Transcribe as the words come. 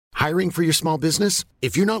Hiring for your small business?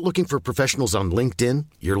 If you're not looking for professionals on LinkedIn,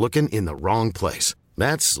 you're looking in the wrong place.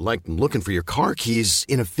 That's like looking for your car keys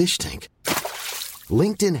in a fish tank.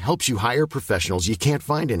 LinkedIn helps you hire professionals you can't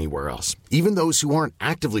find anywhere else, even those who aren't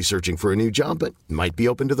actively searching for a new job but might be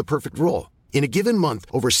open to the perfect role. In a given month,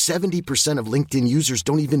 over 70% of LinkedIn users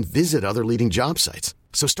don't even visit other leading job sites.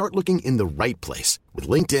 So start looking in the right place. With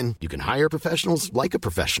LinkedIn, you can hire professionals like a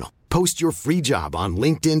professional. Post your free job on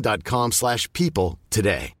linkedin.com/people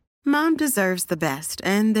today. Mom deserves the best,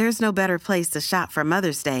 and there's no better place to shop for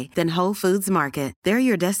Mother's Day than Whole Foods Market. They're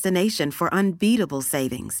your destination for unbeatable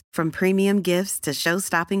savings, from premium gifts to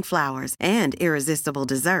show-stopping flowers and irresistible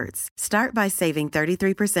desserts. Start by saving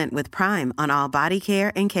 33% with Prime on all body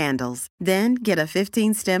care and candles. Then get a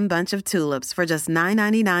 15-stem bunch of tulips for just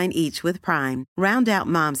 $9.99 each with Prime. Round out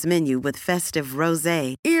Mom's menu with festive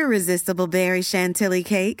rosé, irresistible berry chantilly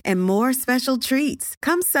cake, and more special treats.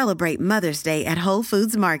 Come celebrate Mother's Day at Whole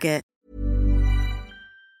Foods Market.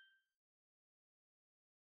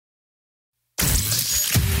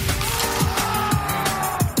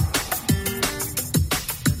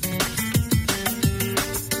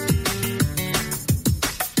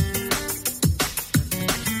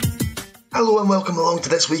 Hello and welcome along to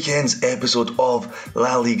this weekend's episode of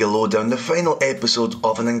La Liga Lowdown, the final episode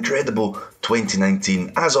of an incredible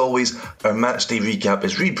 2019. As always, our Matchday recap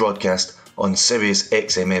is rebroadcast on Sirius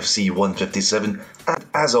XMFC 157, and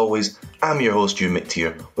as always, I'm your host, Hugh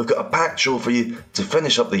McTeer. We've got a packed show for you to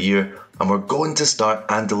finish up the year, and we're going to start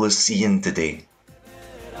Andalusian today.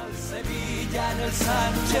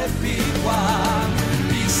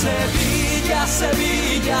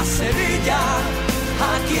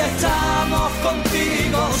 Aquí estamos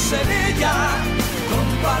contigo, Sevilla,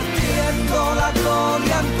 compartiendo la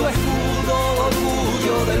gloria en tu escudo,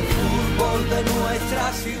 orgullo del fútbol de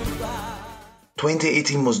nuestra ciudad.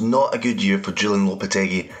 2018 was not a good year for Julian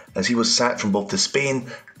Lopetegui, as he was sacked from both the Spain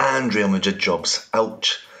and Real Madrid jobs.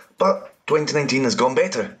 Ouch. But 2019 has gone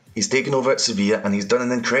better. He's taken over at Sevilla and he's done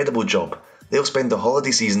an incredible job. They'll spend the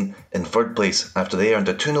holiday season in third place after they earned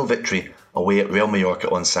a 2-0 victory away at Real Mallorca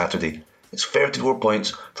on Saturday. It's 34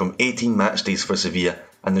 points from 18 match days for Sevilla,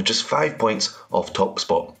 and they're just 5 points off top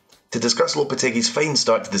spot. To discuss Lopetegui's fine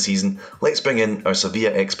start to the season, let's bring in our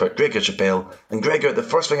Sevilla expert Gregor Chappelle. And Gregor, the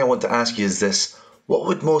first thing I want to ask you is this: what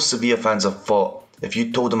would most Sevilla fans have thought if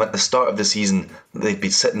you told them at the start of the season that they'd be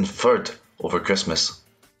sitting third over Christmas?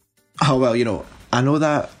 Oh, well, I know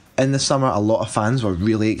that in the summer a lot of fans were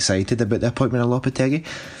really excited about the appointment of Lopetegui.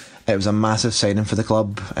 It was a massive signing for the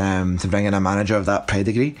club to bring in a manager of that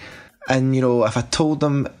pedigree. And, if I told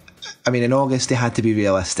them, in August they had to be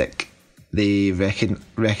realistic. They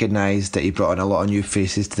recognised that he brought in a lot of new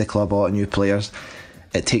faces to the club, a lot of new players.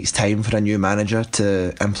 It takes time for a new manager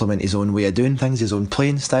to implement his own way of doing things, his own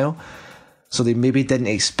playing style. So they maybe didn't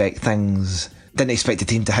expect the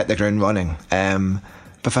team to hit the ground running.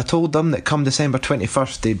 But if I told them that come December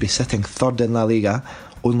 21st they'd be sitting third in La Liga,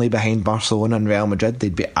 only behind Barcelona and Real Madrid,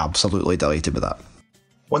 they'd be absolutely delighted with that.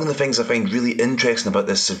 One of the things I find really interesting about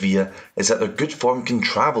this Sevilla is that their good form can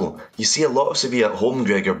travel. You see a lot of Sevilla at home,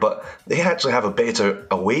 Gregor, but they actually have a better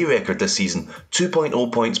away record this season. 2.0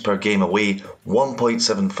 points per game away,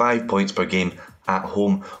 1.75 points per game at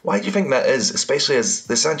home. Why do you think that is, especially as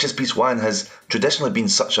the Sanchez Pizjuan has traditionally been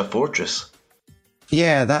such a fortress?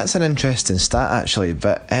 Yeah, that's an interesting stat actually,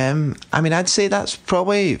 but I'd say that's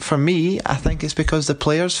probably, for me, I think it's because the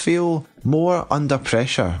players feel more under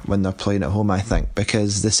pressure when they're playing at home, I think,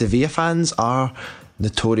 because the Sevilla fans are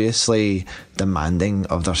notoriously demanding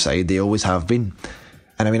of their side. They always have been.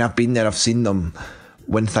 And I've been there, I've seen them.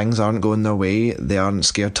 When things aren't going their way, they aren't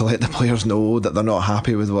scared to let the players know that they're not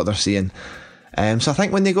happy with what they're seeing. So I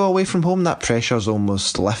think when they go away from home, that pressure's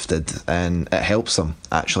almost lifted, and it helps them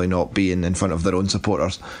actually not being in front of their own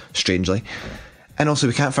supporters, strangely. And also,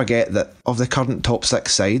 we can't forget that of the current top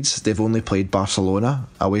 6 sides, they've only played Barcelona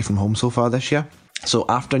away from home so far this year. So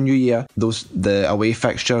after New Year, the away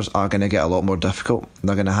fixtures are going to get a lot more difficult.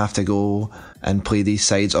 They're going to have to go and play these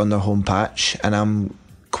sides on their home patch, and I'm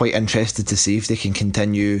quite interested to see if they can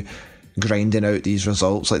continue grinding out these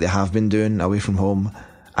results like they have been doing away from home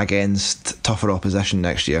against tougher opposition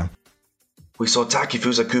next year. We saw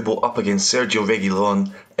Takefusa Kubo up against Sergio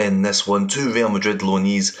Reguilon in this one, 2 Real Madrid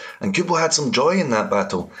loanees, and Kubo had some joy in that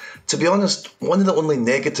battle. To be honest, one of the only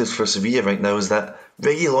negatives for Sevilla right now is that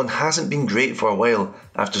Reguilon hasn't been great for a while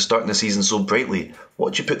after starting the season so brightly.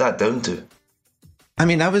 What do you put that down to? I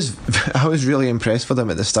was really impressed with him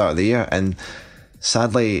at the start of the year, and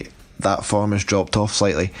sadly that form has dropped off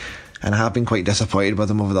slightly. And I have been quite disappointed with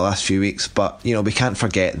him over the last few weeks. But, we can't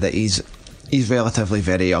forget that he's relatively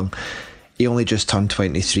very young. He only just turned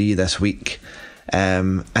 23 this week.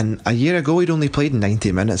 And a year ago he'd only played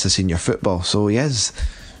 90 minutes of senior football, so he is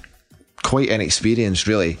quite inexperienced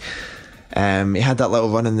really. He had that little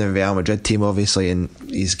run in the Real Madrid team obviously, and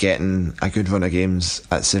he's getting a good run of games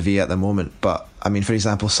at Sevilla at the moment. But I mean, for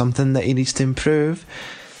example, something that he needs to improve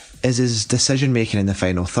is his decision making in the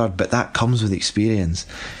final third, but that comes with experience.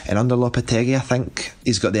 And under Lopetegui, I think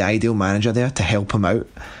he's got the ideal manager there to help him out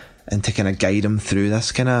and to kind of guide him through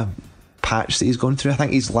this kind of patch that he's going through. I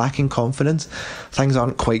think he's lacking confidence. Things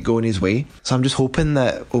aren't quite going his way. So I'm just hoping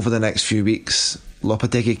that over the next few weeks,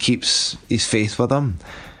 Lopetegui keeps his faith with him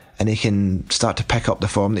and he can start to pick up the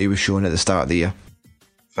form that he was showing at the start of the year.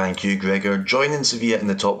 Thank you, Gregor. Joining Sevilla in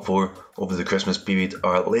the top four over the Christmas period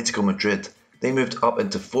are Atletico Madrid. They moved up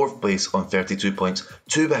into 4th place on 32 points,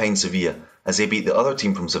 2 behind Sevilla, as they beat the other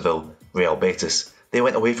team from Seville, Real Betis. They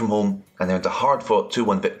went away from home and earned a hard-fought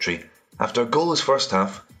 2-1 victory. After a goalless first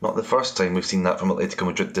half, not the first time we've seen that from Atletico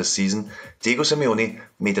Madrid this season, Diego Simeone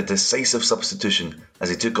made a decisive substitution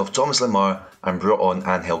as he took off Thomas Lemar and brought on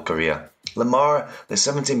Angel Correa. Lemar, the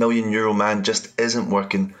 €70 million man, just isn't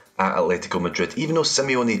working at Atletico Madrid, even though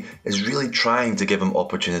Simeone is really trying to give him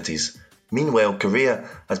opportunities. Meanwhile, Correa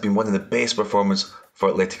has been one of the best performers for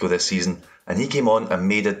Atletico this season, and he came on and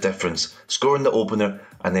made a difference, scoring the opener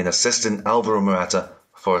and then assisting Alvaro Morata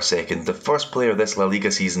for a second, the first player this La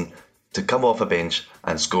Liga season to come off a bench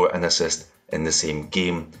and score an assist in the same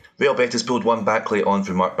game. Real Betis pulled one back late on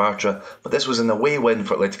through Marc Bartra, but this was an away win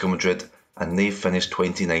for Atletico Madrid, and they finished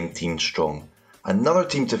 2019 strong. Another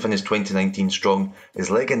team to finish 2019 strong is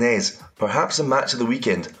Leganés. Perhaps the match of the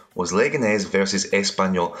weekend was Leganés versus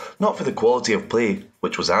Espanyol, not for the quality of play,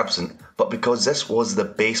 which was absent, but because this was the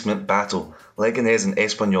basement battle. Leganés and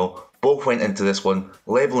Espanyol both went into this one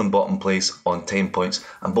level in bottom place on 10 points,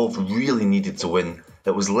 and both really needed to win.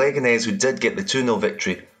 It was Leganés who did get the 2-0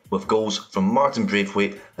 victory, with goals from Martin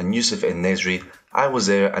Braithwaite and Youssef En-Nesyri. I was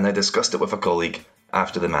there and I discussed it with a colleague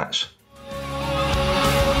after the match.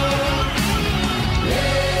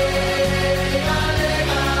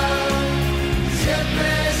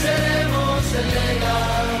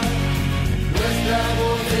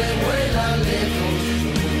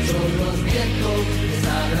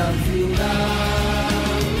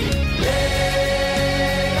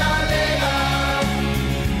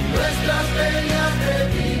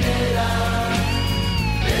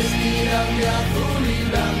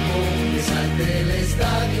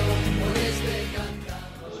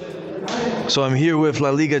 So I'm here with La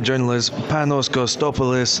Liga journalist Panos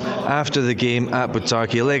Kostopoulos after the game at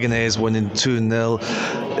Butarque. Leganés winning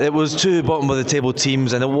 2-0. It was two bottom of the table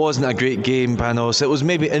teams and it wasn't a great game, Panos. It was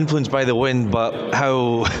maybe influenced by the wind, but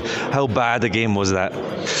how bad a game was that?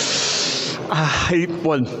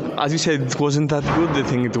 Well, as you said, it wasn't that good. The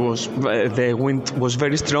thing the wind was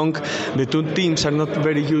very strong. The two teams are not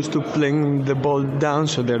very used to playing the ball down,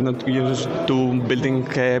 so they're not used to building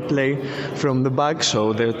play from the back.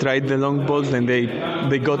 So they tried the long balls, and they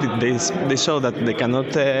got it. They saw that they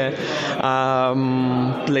cannot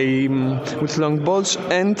play with long balls,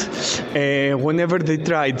 and whenever they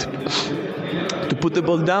tried to put the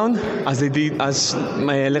ball down, as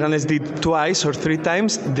Leganés did twice or three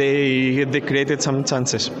times, they created some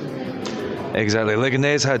chances. Exactly.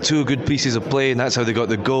 Leganés had two good pieces of play, and that's how they got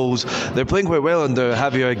the goals. They're playing quite well under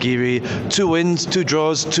Javier Aguirre. 2 wins, 2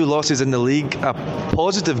 draws, 2 losses in the league. A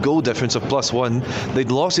positive goal difference of +1. The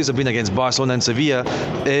losses have been against Barcelona and Sevilla.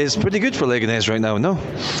 Is pretty good for Leganés right now, no?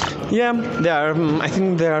 Yeah, they are. I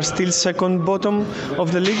think they are still second bottom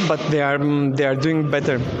of the league, but they are doing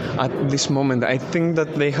better at this moment. I think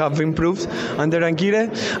that they have improved under Aguirre.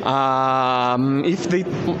 If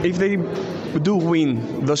they do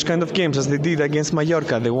win those kind of games as they did against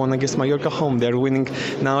Mallorca, they won against Mallorca home, they're winning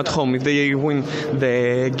now at home. If they win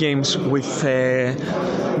the games with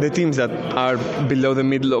the teams that are below the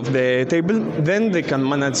middle of the table, then they can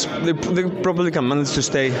manage. They probably can manage to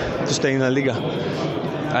stay in La Liga.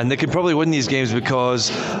 And they can probably win these games because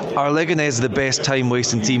our Leganés the best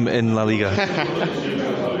time-wasting team in La Liga.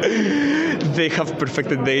 They have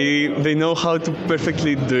perfected. They know how to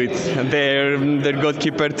perfectly do it. Their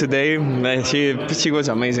goalkeeper today, she was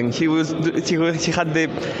amazing. She had the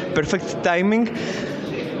perfect timing,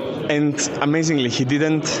 and amazingly, he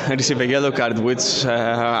didn't receive a yellow card, which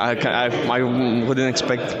I wouldn't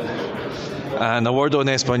expect. And a word on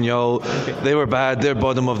Espanyol, they were bad, they're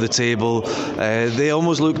bottom of the table. They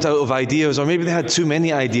almost looked out of ideas, or maybe they had too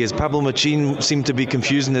many ideas. Pablo Machin seemed to be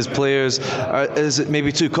confusing his players. Is it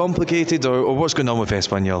maybe too complicated, or what's going on with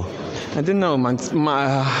Espanyol? I don't know, man.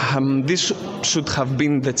 This should have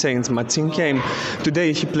been the change. Machin came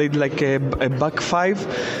today. He played like a back five,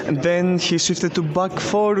 and then he shifted to back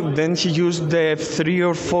four. Then he used the 3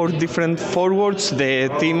 or 4 different forwards. The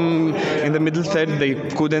team in the middle third, they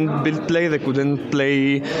couldn't build play. They couldn't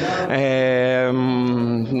play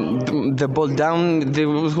the ball down. It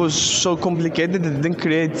was so complicated. They didn't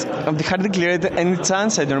create. They hardly created any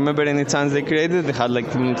chance. I don't remember any chance they created. They had like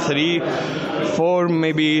 3, 4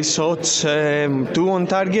 maybe shots, 2 on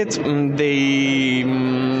target.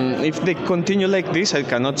 If they continue like this, I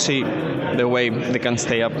cannot see the way they can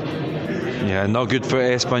stay up. Yeah, not good for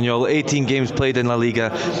Espanyol. 18 games played in LaLiga,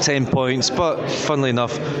 10 points, but funnily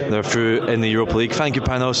enough, they're through in the Europa League. Thank you,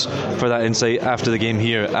 Panos, for that insight after the game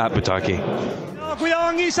here at Butarque. Cuidado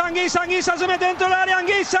Anguissa se mete dentro del área,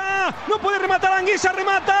 Anguissa, no puede rematar, Anguissa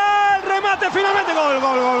remata, el remate finalmente, gol.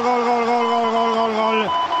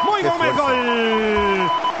 Muy Gómez, gol.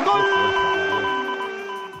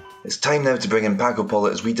 It's time now to bring in Paco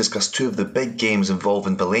Polit as we discuss 2 of the big games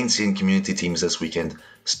involving Valencian community teams this weekend,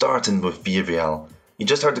 starting with Villarreal. You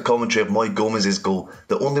just heard the commentary of Moy Gomez's goal,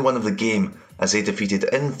 the only one of the game, as they defeated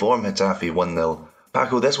in-form Getafe 1-0.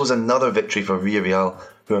 Paco, this was another victory for Villarreal,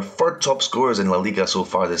 who are 3rd top scorers in La Liga so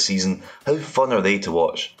far this season. How fun are they to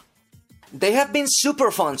watch? They have been super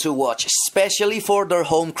fun to watch, especially for their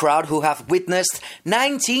home crowd who have witnessed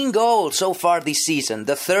 19 goals so far this season,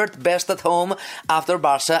 the 3rd best at home after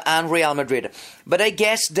Barca and Real Madrid. But I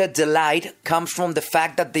guess the delight comes from the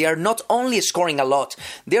fact that they are not only scoring a lot,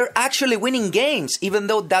 they're actually winning games, even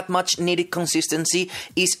though that much needed consistency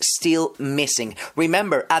is still missing.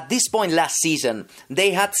 Remember, at this point last season,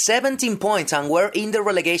 they had 17 points and were in the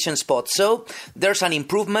relegation spot, so there's an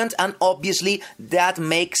improvement, and obviously that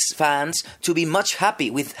makes fans to be much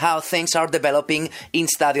happy with how things are developing in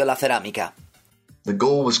Stadio La Cerámica. The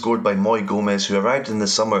goal was scored by Moy Gomez, who arrived in the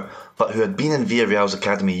summer but who had been in Villarreal's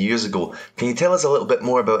academy years ago. Can you tell us a little bit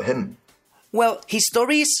more about him? Well, his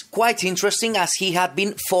story is quite interesting, as he had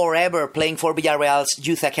been forever playing for Villarreal's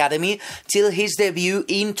youth academy till his debut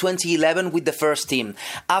in 2011 with the first team.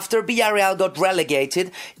 After Villarreal got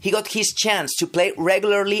relegated, he got his chance to play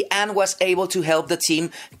regularly and was able to help the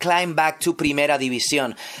team climb back to Primera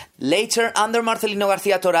División. Later, under Marcelino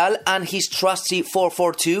García Toral and his trusty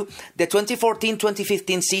 4-4-2, the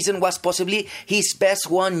 2014-2015 season was possibly his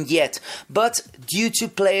best one yet. But due to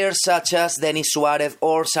players such as Denis Suarez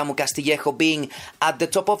or Samu Castillejo being at the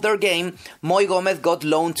top of their game, Moy Gómez got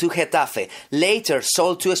loaned to Getafe, later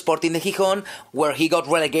sold to Sporting de Gijón, where he got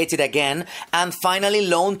relegated again, and finally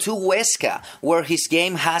loaned to Huesca, where his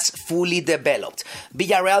game has fully developed.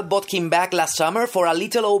 Villarreal bought him back last summer for a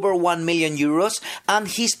little over 1 million euros, and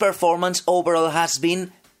his performance overall has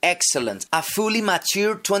been excellent. A fully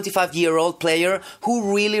mature 25-year-old player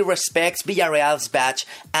who really respects Villarreal's badge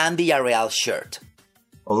and Villarreal's shirt.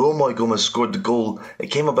 Although Moy Gomez scored the goal,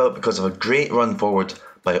 it came about because of a great run forward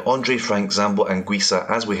by Andre Frank Zambo Anguissa,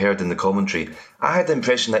 as we heard in the commentary. I had the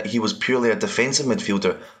impression that he was purely a defensive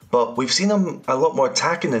midfielder, but we've seen him a lot more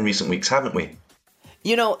attacking in recent weeks, haven't we?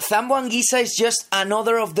 You know, Zambo Anguissa is just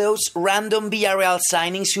another of those random Villarreal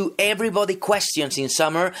signings who everybody questions in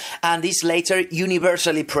summer and is later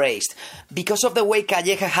universally praised. Because of the way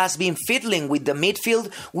Calleja has been fiddling with the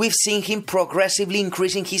midfield, we've seen him progressively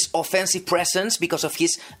increasing his offensive presence because of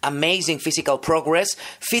his amazing physical progress,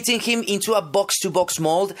 fitting him into a box-to-box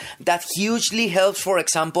mold that hugely helps, for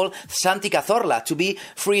example, Santi Cazorla to be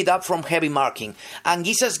freed up from heavy marking.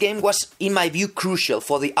 Anguissa's game was, in my view, crucial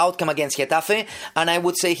for the outcome against Getafe, and I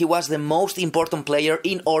would say he was the most important player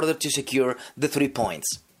in order to secure the 3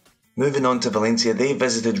 points. Moving on to Valencia, they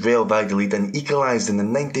visited Real Valladolid and equalised in the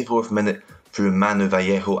 94th minute through Manu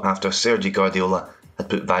Vallejo after Sergi Guardiola had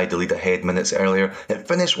put Valladolid ahead minutes earlier. It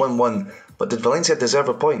finished 1-1, but did Valencia deserve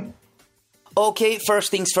a point? Okay,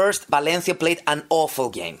 first things first, Valencia played an awful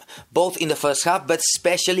game, both in the first half but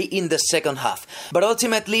especially in the second half. But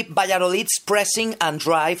ultimately, Valladolid's pressing and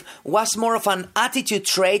drive was more of an attitude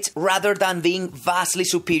trait rather than being vastly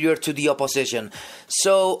superior to the opposition.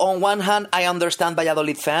 So, on one hand, I understand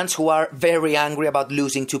Valladolid fans who are very angry about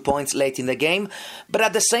losing 2 points late in the game, but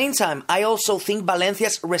at the same time, I also think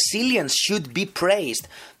Valencia's resilience should be praised,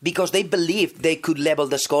 because they believed they could level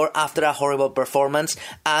the score after a horrible performance,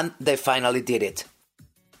 and they finally did it.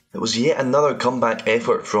 It was yet another comeback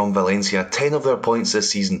effort from Valencia. 10 of their points this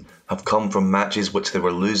season have come from matches which they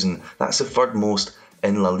were losing. That's the 3rd most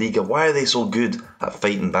in La Liga. Why are they so good at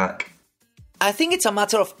fighting back? I think it's a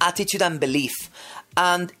matter of attitude and belief.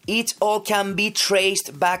 And it all can be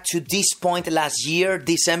traced back to this point last year,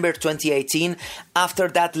 December 2018, after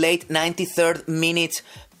that late 93rd minute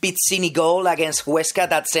Pizzini goal against Huesca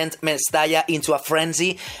that sent Mestalla into a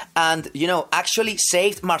frenzy and, actually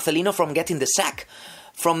saved Marcelino from getting the sack.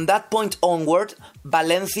 From that point onward,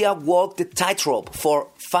 Valencia walked the tightrope for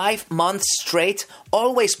 5 months straight,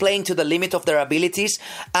 always playing to the limit of their abilities,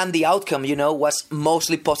 and the outcome, was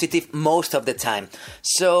mostly positive most of the time.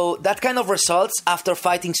 So that kind of results, after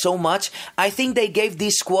fighting so much, I think they gave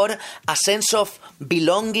this squad a sense of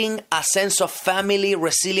belonging, a sense of family,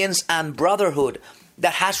 resilience, and brotherhood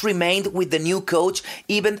that has remained with the new coach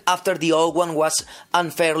even after the old one was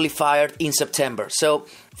unfairly fired in September. So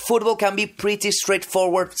football can be pretty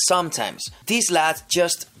straightforward sometimes. These lads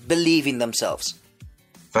just believe in themselves.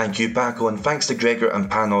 Thank you, Paco, and thanks to Gregor and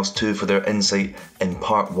Panos too for their insight in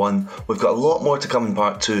part 1. We've got a lot more to come in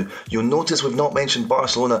part 2. You'll notice we've not mentioned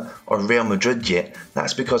Barcelona or Real Madrid yet.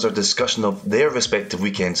 That's because our discussion of their respective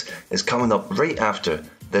weekends is coming up right after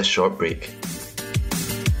this short break.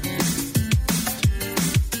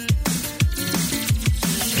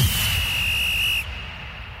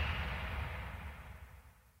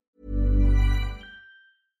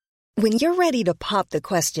 When you're ready to pop the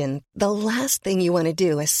question, the last thing you want to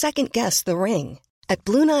do is second-guess the ring. At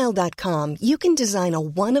BlueNile.com, you can design a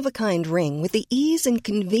one-of-a-kind ring with the ease and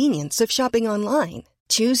convenience of shopping online.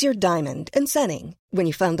 Choose your diamond and setting. When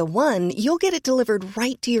you find the one, you'll get it delivered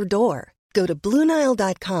right to your door. Go to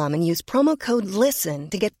BlueNile.com and use promo code LISTEN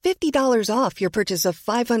to get $50 off your purchase of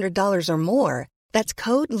 $500 or more. That's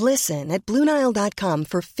code LISTEN at BlueNile.com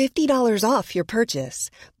for $50 off your purchase.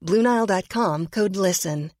 BlueNile.com, code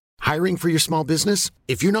LISTEN. Hiring for your small business?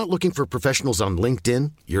 If you're not looking for professionals on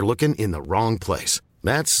LinkedIn, you're looking in the wrong place.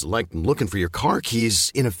 That's like looking for your car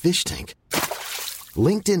keys in a fish tank.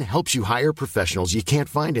 LinkedIn helps you hire professionals you can't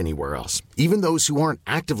find anywhere else, even those who aren't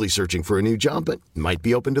actively searching for a new job but might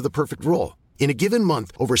be open to the perfect role. In a given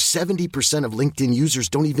month, over 70% of LinkedIn users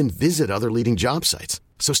don't even visit other leading job sites.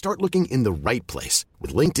 So start looking in the right place.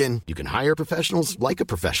 With LinkedIn, you can hire professionals like a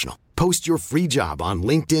professional. Post your free job on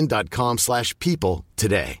linkedin.com/people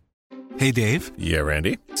today. Hey, Dave. Yeah,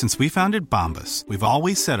 Randy. Since we founded Bombas, we've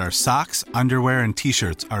always said our socks, underwear, and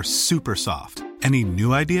T-shirts are super soft. Any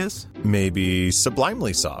new ideas? Maybe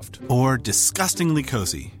sublimely soft. Or disgustingly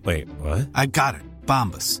cozy. Wait, what? I got it.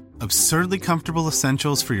 Bombas. Absurdly comfortable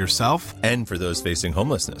essentials for yourself and for those facing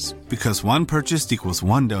homelessness. Because one purchased equals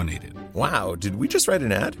one donated. Wow, did we just write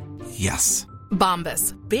an ad? Yes.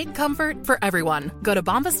 Bombas. Big comfort for everyone. Go to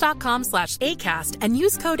bombas.com/ACAST and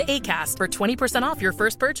use code ACAST for 20% off your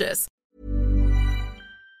first purchase.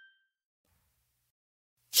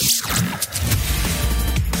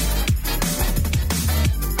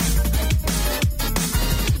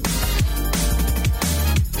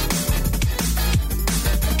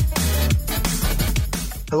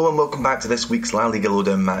 Hello and welcome back to this week's La Liga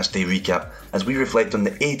Lowdown Matchday recap as we reflect on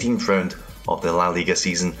the 18th round of the La Liga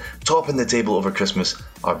season. Topping the table over Christmas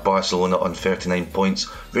are Barcelona on 39 points.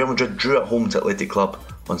 Real Madrid drew at home to Athletic Club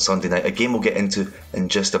on Sunday night, a game we'll get into in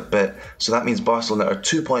just a bit. So that means Barcelona are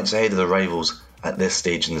 2 points ahead of their rivals at this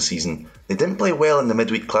stage in the season. They didn't play well in the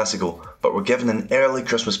midweek Clásico, but were given an early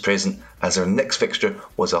Christmas present as their next fixture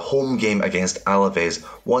was a home game against Alaves,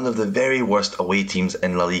 one of the very worst away teams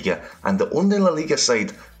in La Liga and the only La Liga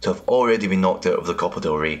side to have already been knocked out of the Copa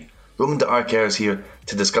del Rey. Roman de Arquer is here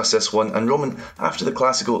to discuss this one, and Roman, after the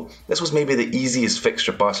Clásico, this was maybe the easiest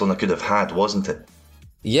fixture Barcelona could have had, wasn't it?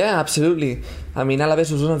 Yeah, absolutely. I mean,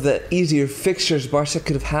 Alaves was one of the easier fixtures Barca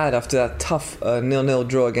could have had after that tough 0-0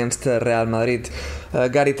 draw against Real Madrid.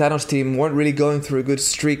 Garitano's team weren't really going through a good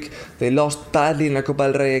streak. They lost badly in La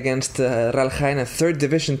Copa del Rey against Real Jaén, a third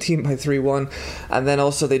division team, by 3-1. And then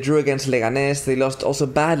also they drew against Leganés. They lost also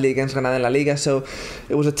badly against Granada in La Liga. So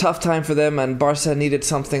it was a tough time for them, and Barca needed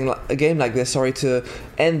a game like this, to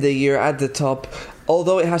end the year at the top.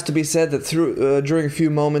 Although it has to be said that during a few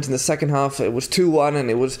moments in the second half, it was 2-1 and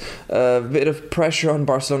it was a bit of pressure on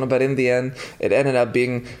Barcelona, but in the end, it ended up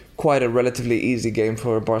being quite a relatively easy game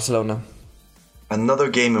for Barcelona. Another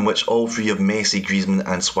game in which all three of Messi, Griezmann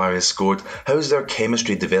and Suarez scored. How's their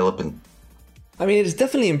chemistry developing? I mean, it's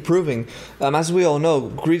definitely improving. As we all know,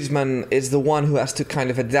 Griezmann is the one who has to kind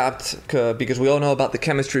of adapt because we all know about the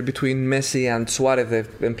chemistry between Messi and Suarez.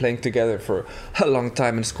 They've been playing together for a long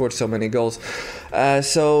time and scored so many goals.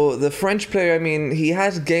 So the French player, I mean, he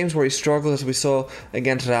has games where he struggles, as we saw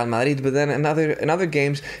against Real Madrid, but then in other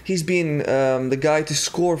games, he's been the guy to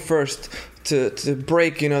score first, to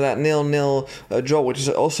break, that 0-0 draw, which is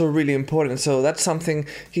also really important. So that's something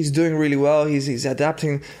he's doing really well. He's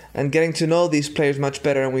adapting and getting to know these players much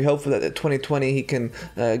better, and we hope that in 2020 he can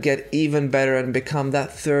get even better and become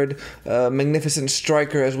that third magnificent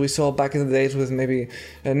striker, as we saw back in the days with maybe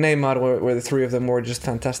Neymar, where the three of them were just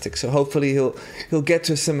fantastic. So hopefully he'll get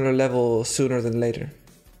to a similar level sooner than later.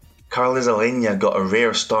 Carles Alenya got a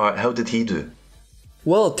rare start. How did he do?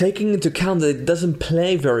 Well, taking into account that he doesn't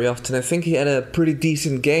play very often, I think he had a pretty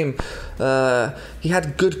decent game. He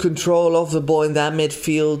had good control of the ball in that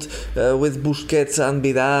midfield with Busquets and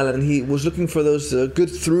Vidal, and he was looking for those good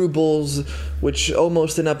through balls which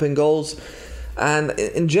almost end up in goals. And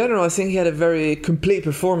in general, I think he had a very complete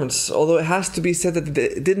performance, although it has to be said that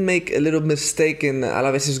he did make a little mistake in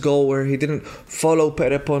Alaves' goal where he didn't follow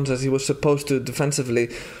Pere Pons as he was supposed to defensively.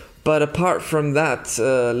 But apart from that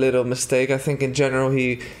little mistake, I think in general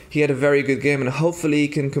he had a very good game, and hopefully he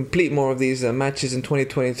can complete more of these matches in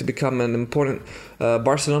 2020 to become an important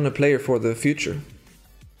Barcelona player for the future.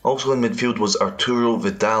 Also in midfield was Arturo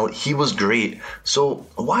Vidal. He was great. So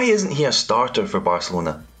why isn't he a starter for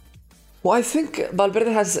Barcelona? Well, I think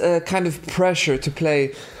Valverde has a kind of pressure to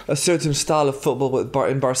play a certain style of football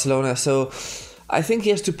in Barcelona, so I think he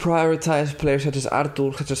has to prioritize players such as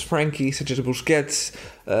Artur, such as Frankie, such as Busquets,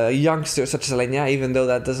 youngsters such as Alenya, even though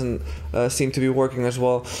that doesn't seem to be working as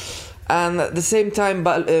well. And at the same time,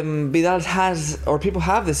 Vidal has, or people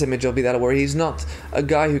have this image of Vidal where he's not a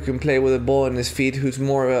guy who can play with a ball in his feet, who's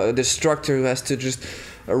more a destructor who has to just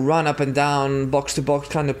run up and down, box-to-box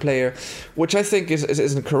kind of player, which I think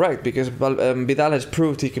isn't correct, because Vidal has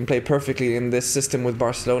proved he can play perfectly in this system with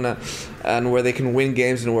Barcelona, and where they can win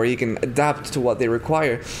games and where he can adapt to what they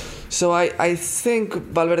require. So I think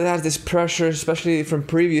Valverde has this pressure, especially from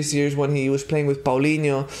previous years when he was playing with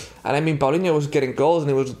Paulinho. And I mean, Paulinho was getting goals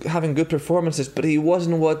and he was having good performances, but he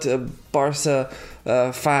wasn't what Barca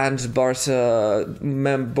fans, Barca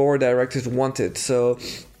board directors wanted. So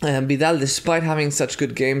Vidal, despite having such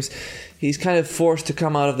good games, he's kind of forced to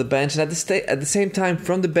come out of the bench, and at the same time,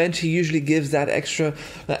 from the bench, he usually gives that extra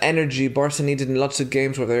energy Barca needed in lots of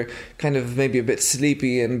games where they're kind of maybe a bit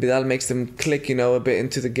sleepy, and Vidal makes them click, a bit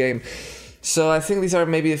into the game. So I think these are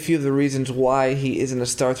maybe a few of the reasons why he isn't a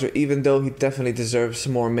starter, even though he definitely deserves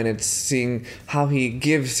more minutes, seeing how he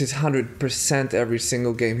gives his 100% every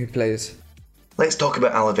single game he plays. Let's talk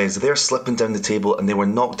about Alaves. They're slipping down the table and they were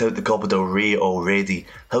knocked out the Copa del Rey already.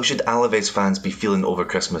 How should Alaves fans be feeling over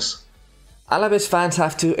Christmas? Alaves fans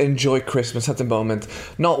have to enjoy Christmas at the moment,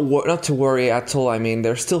 not to worry at all. I mean,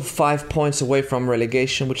 they're still 5 points away from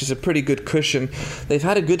relegation, which is a pretty good cushion. They've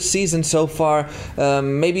had a good season so far.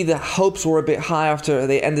 Maybe the hopes were a bit high after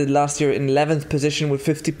they ended last year in 11th position with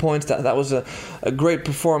 50 points. That was a great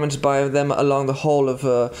performance by them along the whole of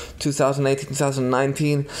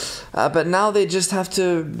 2018-2019. But now they just have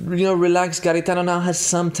to, relax. Garitano now has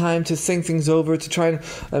some time to think things over, to try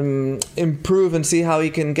and improve and see how he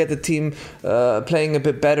can get the team playing a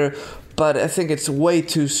bit better, but I think it's way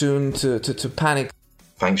too soon to panic.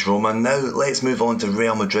 Thanks, Roman. Now let's move on to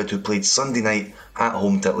Real Madrid, who played Sunday night at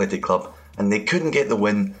home to Athletic Club, and they couldn't get the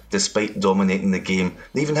win despite dominating the game.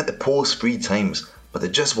 They even hit the post 3 times, but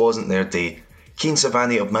it just wasn't their day. Keane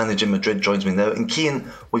Savani of Managing Madrid joins me now, and Keane,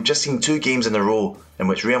 we've just seen 2 games in a row in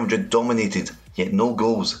which Real Madrid dominated, yet no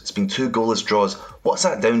goals. It's been 2 goalless draws. What's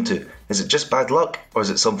that down to? Is it just bad luck, or is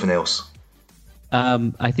it something else?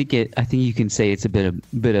 I think you can say it's a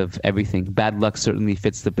bit of everything. Bad luck certainly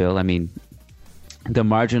fits the bill. I mean, the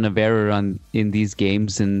margin of error in these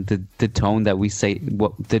games and the tone that we say,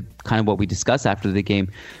 what we discuss after the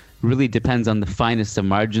game, really depends on the finest of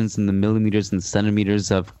margins and the millimeters and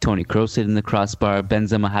centimeters of Toni Kroos hitting the crossbar,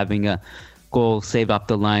 Benzema having a goal saved off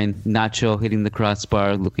the line, Nacho hitting the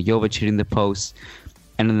crossbar, Luka Jovic hitting the post,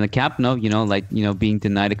 and in the Camp Nou, being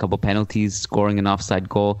denied a couple penalties, scoring an offside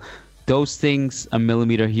goal. Those things, a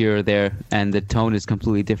millimeter here or there, and the tone is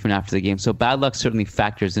completely different after the game. So bad luck certainly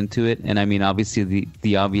factors into it. And I mean, obviously,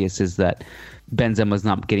 the obvious is that Benzema's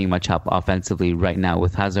not getting much help offensively right now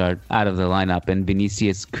with Hazard out of the lineup. And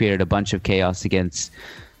Vinicius created a bunch of chaos against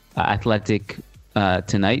Athletic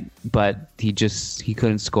tonight, but he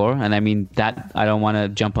couldn't score. And I mean, that I don't want to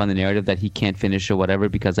jump on the narrative that he can't finish or whatever,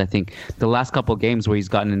 because I think the last couple of games where he's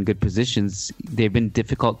gotten in good positions, they've been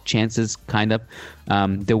difficult chances, kind of.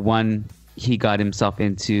 The one he got himself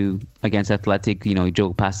into against Athletic, he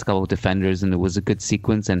drove past a couple of defenders and it was a good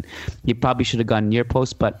sequence, and he probably should have gone near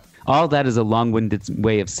post. But all that is a long-winded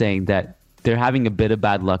way of saying that they're having a bit of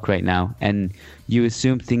bad luck right now, and you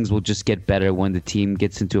assume things will just get better when the team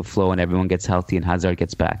gets into a flow and everyone gets healthy and Hazard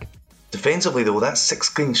gets back. Defensively though, that's 6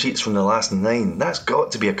 clean sheets from the last 9. That's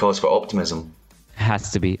got to be a cause for optimism.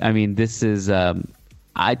 Has to be. I mean, this is,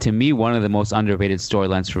 to me, one of the most underrated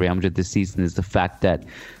storylines for Real Madrid this season is the fact that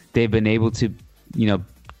they've been able to,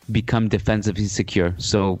 become defensively secure.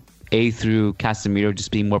 So, through Casemiro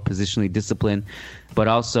just being more positionally disciplined, but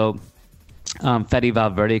also Fede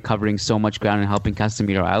Valverde covering so much ground and helping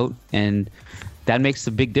Casemiro out. And that makes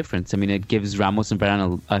a big difference. I mean, it gives Ramos and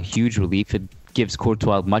Varane a huge relief. It gives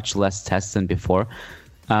Courtois much less tests than before.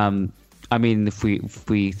 I mean, if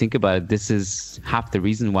we think about it, this is half the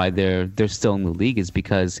reason why they're still in the league is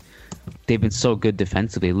because they've been so good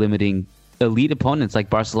defensively, limiting elite opponents like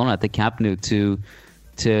Barcelona at the Camp Nou to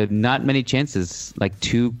not many chances, like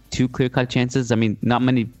two clear-cut chances. I mean, not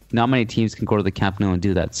many teams can go to the Camp Nou and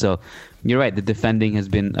do that. So you're right, the defending has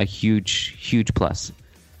been a huge plus.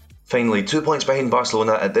 Finally, 2 points behind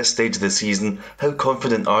Barcelona at this stage of the season. How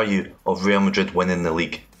confident are you of Real Madrid winning the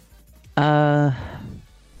league?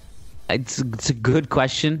 It's a good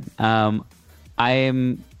question. I'm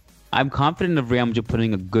confident of Real Madrid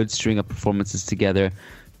putting a good string of performances together,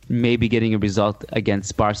 maybe getting a result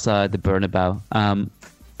against Barca at the Bernabeu.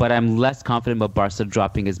 But I'm less confident about Barca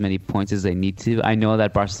dropping as many points as they need to. I know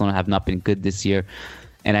that Barcelona have not been good this year,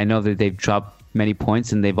 and I know that they've dropped many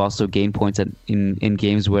points, and they've also gained points in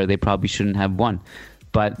games where they probably shouldn't have won.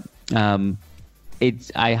 But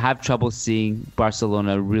I have trouble seeing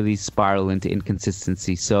Barcelona really spiral into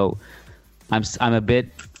inconsistency. So I'm a bit.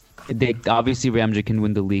 Obviously, Real Madrid can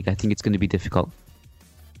win the league. I think it's going to be difficult.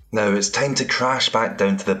 Now it's time to crash back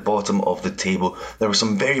down to the bottom of the table. There were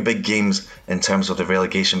some very big games in terms of the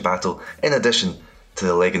relegation battle. In addition to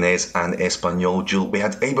the Leganés and Espanyol duel, we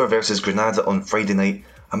had Eibar versus Granada on Friday night,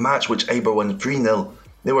 a match which Eibar won 3-0.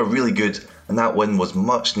 They were really good, and that win was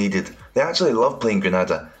much needed. They actually love playing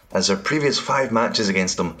Granada, as their previous 5 matches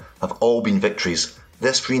against them have all been victories.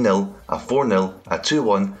 This 3-0, a 4-0, a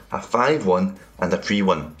 2-1, a 5-1 and a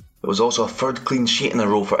 3-1. It was also a third clean sheet in a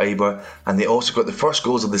row for Eibar, and they also got the first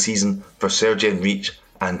goals of the season for Sergi Enrique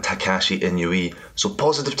and Takashi Inui, so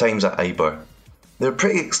positive times at Eibar. They were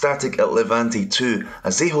pretty ecstatic at Levante too,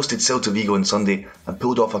 as they hosted Celta Vigo on Sunday and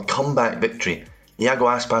pulled off a comeback victory. Iago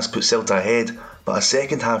Aspas put Celta ahead, but a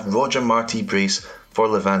second half Roger Martí brace for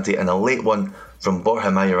Levante and a late one from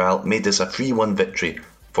Borja Mayoral made this a 3-1 victory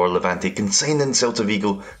for Levante, consigning Celta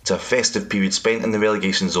Vigo to a festive period spent in the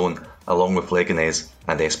relegation zone along with Leganés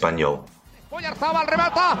and Espanyol. Oyarzabal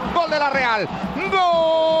remata, gol de la Real,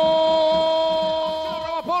 gol!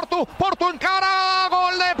 Portu encara,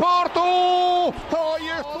 gol de Portu, hoy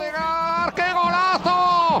Estregar, qué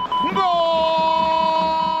golazo, gol,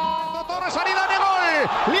 Torres salida de gol,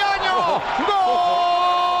 Liaño,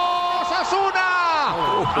 gol, Osasuna,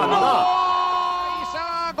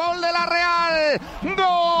 gol de la Real,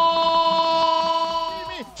 gol,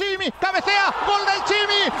 Chimi, cabecea, gol del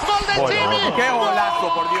Chimi, Chimi, qué golazo,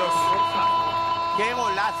 por Dios, qué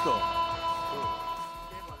golazo.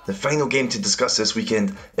 The final game to discuss this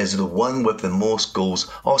weekend is the one with the most goals.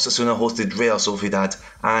 Osasuna hosted Real Sociedad,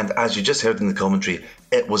 and as you just heard in the commentary,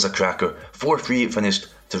 it was a cracker. 4-3 it finished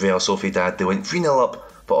to Real Sociedad. They went 3-0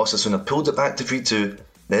 up, but Osasuna pulled it back to 3-2,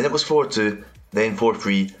 then it was 4-2, then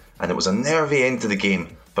 4-3, and it was a nervy end to the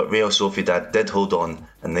game, but Real Sociedad did hold on,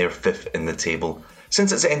 and they're 5th in the table.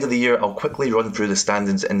 Since it's the end of the year, I'll quickly run through the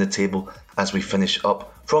standings in the table as we finish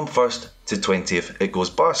up. From 1st to 20th, it goes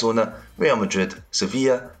Barcelona, Real Madrid,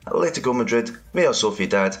 Sevilla, Atletico Madrid, Real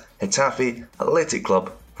Sociedad, Getafe, Athletic Club,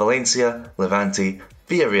 Valencia, Levante,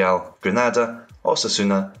 Villarreal, Granada,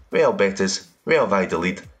 Osasuna, Real Betis, Real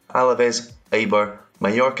Valladolid, Alaves, Eibar,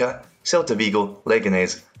 Mallorca, Celta Vigo,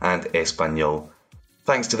 Leganés and Espanyol.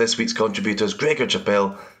 Thanks to this week's contributors Gregor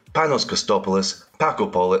Chappelle, Panos Kostopoulos, Paco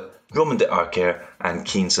Pollitt, Roman de Arquer and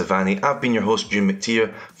Keen Savani. I've been your host, June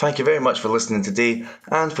McTeer. Thank you very much for listening today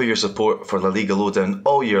and for your support for La Liga Lowdown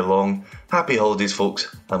all year long. Happy holidays,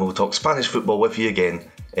 folks, and we'll talk Spanish football with you again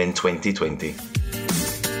in 2020.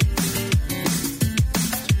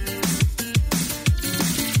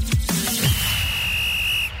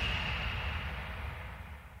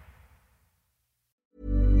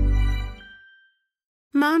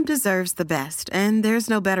 Mom deserves the best, and there's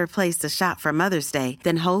no better place to shop for Mother's Day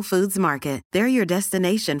than Whole Foods Market. They're your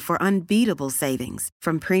destination for unbeatable savings,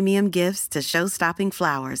 from premium gifts to show-stopping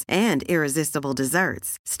flowers and irresistible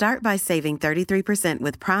desserts. Start by saving 33%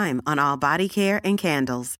 with Prime on all body care and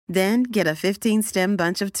candles. Then get a 15-stem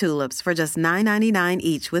bunch of tulips for just $9.99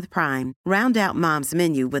 each with Prime. Round out Mom's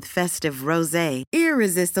menu with festive rosé,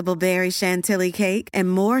 irresistible berry chantilly cake,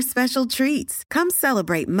 and more special treats. Come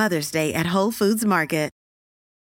celebrate Mother's Day at Whole Foods Market.